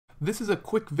This is a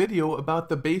quick video about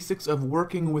the basics of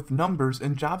working with numbers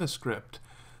in JavaScript.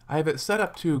 I have it set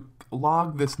up to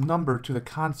log this number to the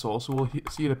console, so we'll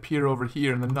see it appear over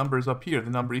here, and the number is up here. The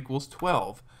number equals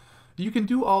 12. You can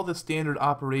do all the standard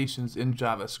operations in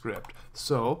JavaScript.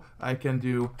 So I can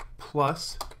do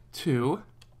plus 2,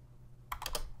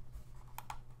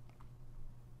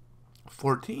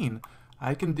 14.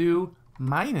 I can do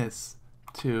minus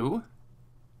 2,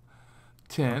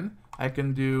 10. I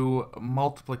can do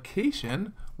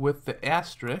multiplication with the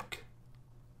asterisk.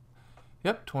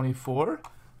 Yep, 24.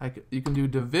 You can do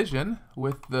division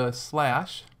with the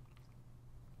slash,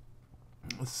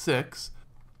 6.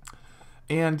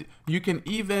 And you can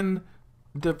even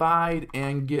divide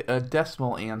and get a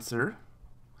decimal answer.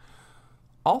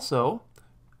 Also,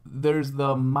 there's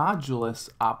the modulus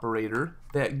operator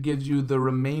that gives you the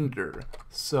remainder.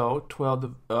 So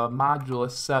 12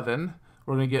 modulus 7,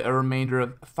 we're going to get a remainder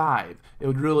of 5. It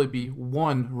would really be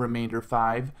 1 remainder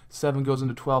 5. 7 goes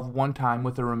into 12 one time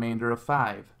with a remainder of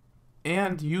 5.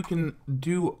 And you can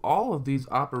do all of these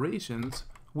operations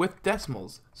with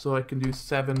decimals. So I can do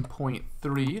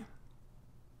 7.3.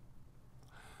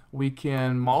 We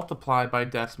can multiply by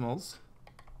decimals.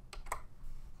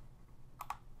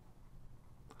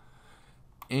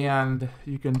 And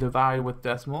you can divide with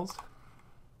decimals.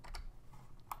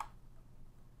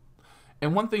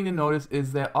 And one thing to notice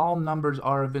is that all numbers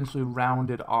are eventually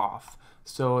rounded off.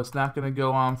 So it's not going to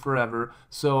go on forever.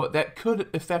 So that could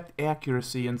affect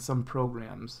accuracy in some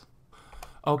programs.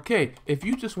 Okay, if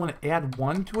you just want to add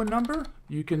 1 to a number,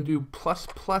 you can do plus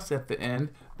plus at the end.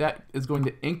 That is going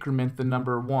to increment the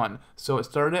number 1. So it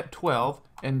started at 12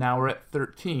 and now we're at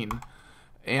 13.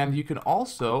 And you can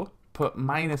also put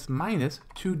minus minus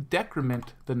to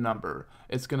decrement the number.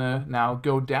 It's going to now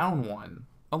go down 1.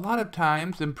 A lot of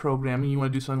times in programming you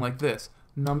want to do something like this.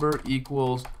 Number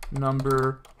equals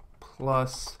number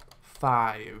plus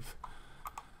 5.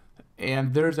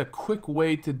 And there's a quick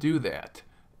way to do that.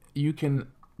 You can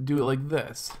do it like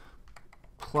this.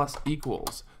 Plus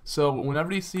equals. So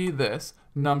whenever you see this,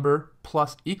 number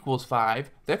plus equals 5,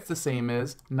 that's the same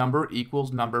as number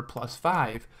equals number plus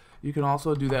 5. You can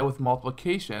also do that with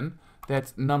multiplication.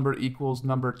 That's number equals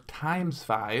number times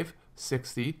 5,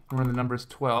 60. Remember the number is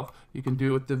 12. You can do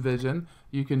it with division.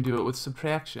 You can do it with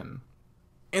subtraction.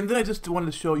 And then I just wanted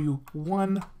to show you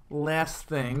one last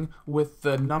thing with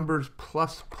the numbers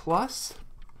plus plus.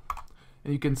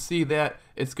 And you can see that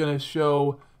it's going to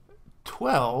show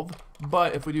 12,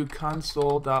 but if we do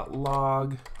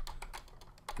console.log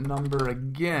number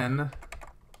again,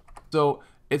 so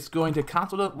it's going to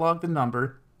console.log the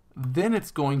number, then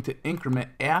it's going to increment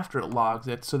after it logs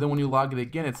it, so then when you log it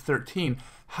again it's 13.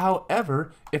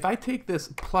 However, if I take this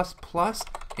plus plus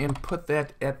and put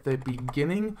that at the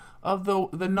beginning of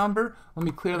the number, let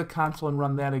me clear the console and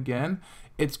run that again,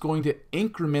 it's going to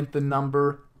increment the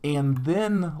number and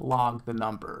then log the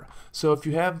number. So if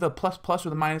you have the plus plus or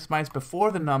the minus minus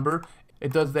before the number,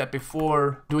 it does that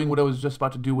before doing what I was just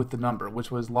about to do with the number,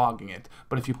 which was logging it.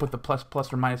 But if you put the plus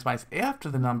plus or minus minus after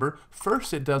the number,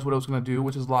 first it does what I was going to do,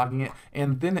 which is logging it,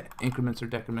 and then it increments or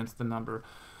decrements the number.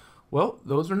 Well,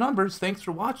 those are numbers. Thanks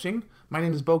for watching. My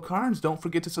name is Beau. Don't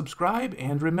forget to subscribe,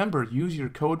 and remember, use your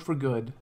code for good.